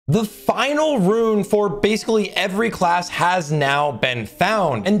The final rune for basically every class has now been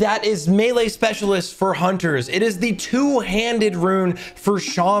found, and that is melee specialist for hunters. It is the two-handed rune for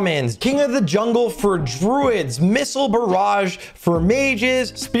shamans, king of the jungle for druids, missile barrage for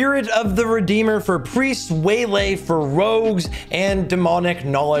mages, spirit of the redeemer for priests, waylay for rogues, and demonic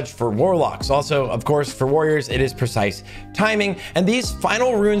knowledge for warlocks. Also, of course, for warriors, it is precise timing. And these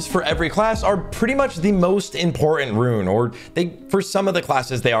final runes for every class are pretty much the most important rune, or for some of the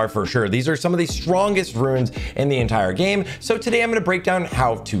classes they are for sure. These are some of the strongest runes in the entire game. So today I'm going to break down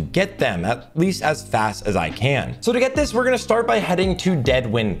how to get them, at least as fast as I can. So to get this, we're going to start by heading to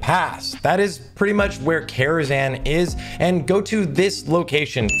Deadwind Pass. That is pretty much where Karazhan is, and go to this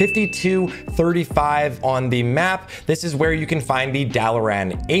location, 5235 on the map. This is where you can find the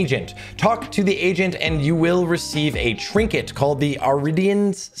Dalaran agent. Talk to the agent and you will receive a trinket called the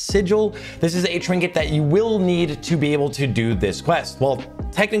Aridian's Sigil. This is a trinket that you will need to be able to do this quest. Well,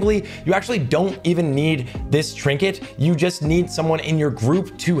 technically, you actually don't even need this trinket. You just need someone in your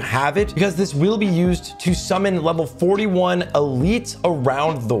group to have it, because this will be used to summon level 41 elites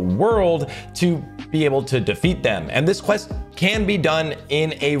around the world to be able to defeat them. And this quest can be done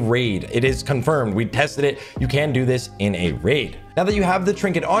in a raid. It is confirmed. We tested it. You can do this in a raid. Now that you have the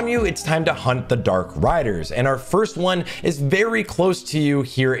trinket on you, it's time to hunt the Dark Riders. And our first one is very close to you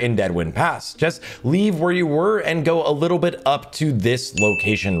here in Deadwind Pass. Just leave where you were and go a little bit up to this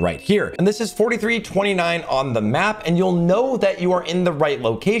location right here. And this is 4329 on the map. And you'll know that you are in the right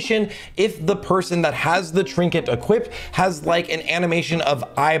location if the person that has the trinket equipped has like an animation of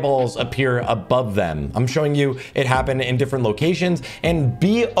eyeballs appear above them. I'm showing you it happen in different locations, and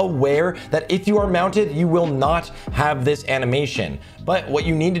be aware that if you are mounted, you will not have this animation. But what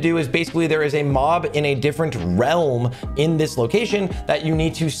you need to do is basically there is a mob in a different realm in this location that you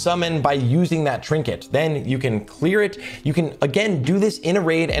need to summon by using that trinket. Then you can clear it. You can again do this in a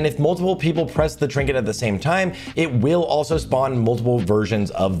raid, and if multiple people press the trinket at the same time, it will also spawn multiple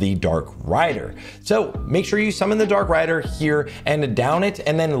versions of the Dark Rider. So make sure you summon the Dark Rider here and down it,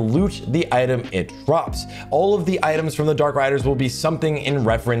 and then loot the item it drops. All of the items from the Dark Riders will be something in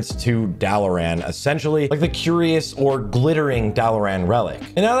reference to Dalaran, essentially like the curious or glittering Dalaran relic.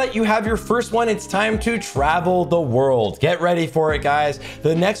 And now that you have your first one, it's time to travel the world. Get ready for it, guys.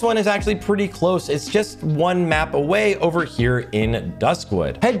 The next one is actually pretty close. It's just one map away over here in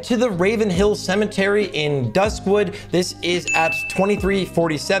Duskwood. Head to the Raven Hill Cemetery in Duskwood. This is at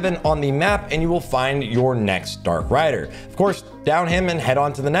 2347 on the map, and you will find your next Dark Rider. Of course, down him and head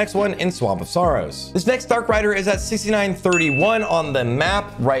on to the next one in Swamp of Sorrows. This next Dark Rider is at 6931 on the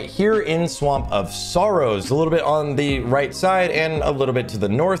map right here in Swamp of Sorrows, a little bit on the right side and a little bit to the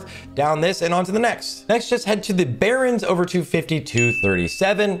north, down this and on to the next. Next, just head to the Barrens over to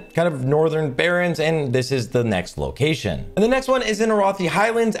 5237, kind of northern Barrens, and this is the next location. And the next one is in Arathi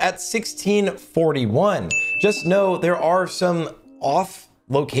Highlands at 1641. Just know there are some off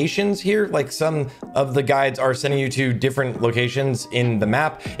locations here, like some of the guides are sending you to different locations in the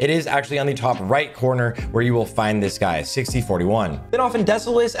map. It is actually on the top right corner where you will find this guy, 6041. Then off in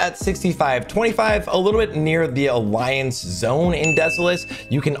Desolus at 6525, a little bit near the Alliance zone in Desolus,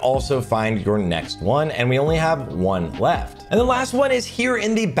 you can also find your next one, and we only have one left. And the last one is here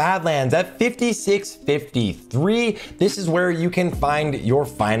in the Badlands at 5653. This is where you can find your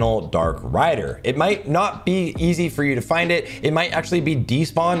final Dark Rider. It might not be easy for you to find it. It might actually be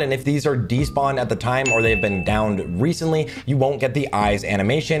despawned, and if these are despawned at the time or they've been downed recently, you won't get the eyes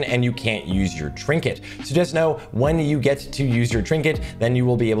animation and you can't use your trinket. So just know when you get to use your trinket, then you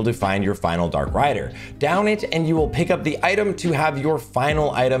will be able to find your final Dark Rider. Down it and you will pick up the item to have your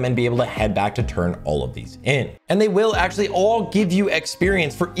final item and be able to head back to turn all of these in. And they will actually all give you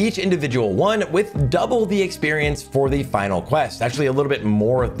experience for each individual one, with double the experience for the final quest, actually a little bit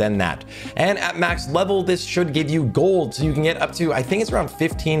more than that. And at max level, this should give you gold, so you can get up to, I think it's around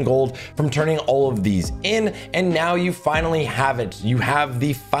 15 gold from turning all of these in. And now you finally have it. You have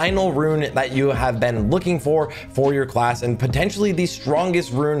the final rune that you have been looking for your class, and potentially the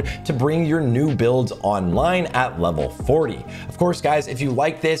strongest rune to bring your new builds online at level 40. Of course, guys, if you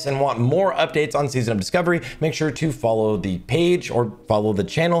like this and want more updates on Season of Discovery, make sure to follow the page or follow the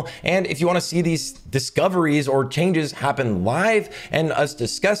channel. And if you want to see these discoveries or changes happen live and us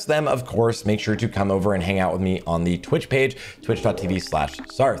discuss them, of course, make sure to come over and hang out with me on the Twitch page,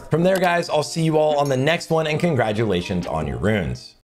 twitch.tv/Sarthe. From there, guys, I'll see you all on the next one, and congratulations on your runes.